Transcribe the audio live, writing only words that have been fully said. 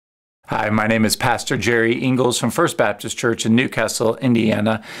Hi, my name is Pastor Jerry Ingalls from First Baptist Church in Newcastle,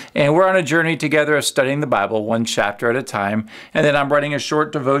 Indiana, and we're on a journey together of studying the Bible one chapter at a time, and then I'm writing a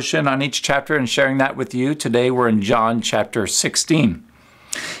short devotion on each chapter and sharing that with you. Today we're in John chapter 16.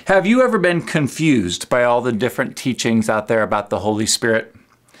 Have you ever been confused by all the different teachings out there about the Holy Spirit?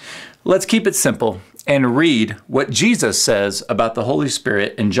 Let's keep it simple and read what Jesus says about the Holy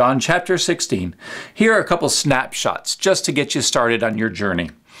Spirit in John chapter 16. Here are a couple snapshots just to get you started on your journey.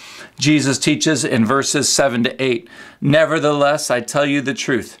 Jesus teaches in verses 7 to 8, "Nevertheless, I tell you the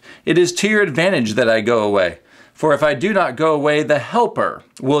truth. It is to your advantage that I go away. For if I do not go away, the Helper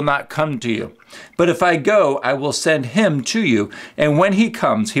will not come to you. But if I go, I will send him to you. And when he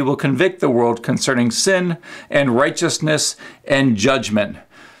comes, he will convict the world concerning sin and righteousness and judgment."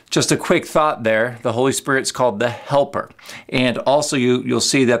 Just a quick thought there. The Holy Spirit's called the Helper. And also you'll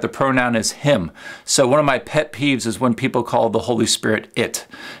see that the pronoun is him. So one of my pet peeves is when people call the Holy Spirit it.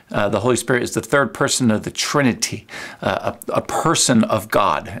 The Holy Spirit is the third person of the Trinity, a person of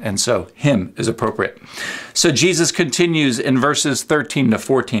God. And so him is appropriate. So Jesus continues in verses 13 to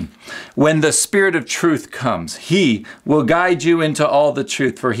 14. "When the Spirit of truth comes, he will guide you into all the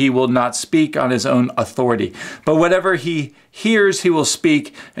truth, for he will not speak on his own authority. But whatever he hears, he will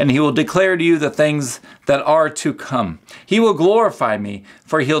speak, and he will declare to you the things that are to come. He will glorify me,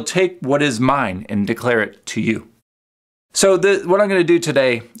 for he'll take what is mine and declare it to you." So what I'm going to do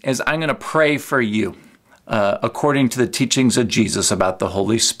today is I'm going to pray for you according to the teachings of Jesus about the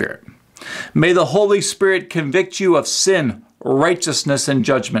Holy Spirit. May the Holy Spirit convict you of sin, righteousness, and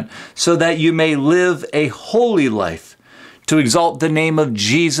judgment, so that you may live a holy life to exalt the name of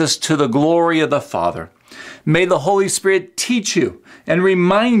Jesus to the glory of the Father. May the Holy Spirit teach you and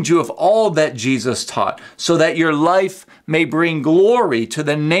remind you of all that Jesus taught, so that your life may bring glory to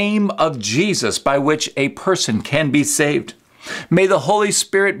the name of Jesus, by which a person can be saved. May the Holy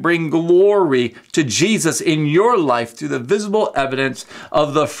Spirit bring glory to Jesus in your life through the visible evidence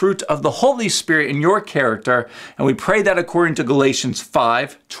of the fruit of the Holy Spirit in your character. And we pray that according to Galatians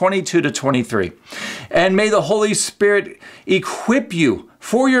 5:22 to 23. And may the Holy Spirit equip you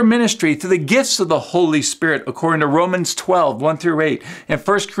for your ministry through the gifts of the Holy Spirit, according to Romans 12:1 through 8, and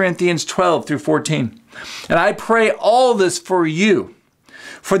 1 Corinthians 12 through 14. And I pray all this for you,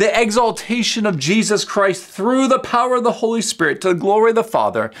 for the exaltation of Jesus Christ through the power of the Holy Spirit, to the glory of the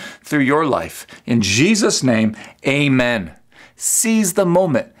Father through your life. In Jesus' name, amen. Seize the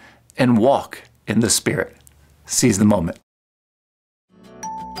moment and walk in the Spirit. Seize the moment.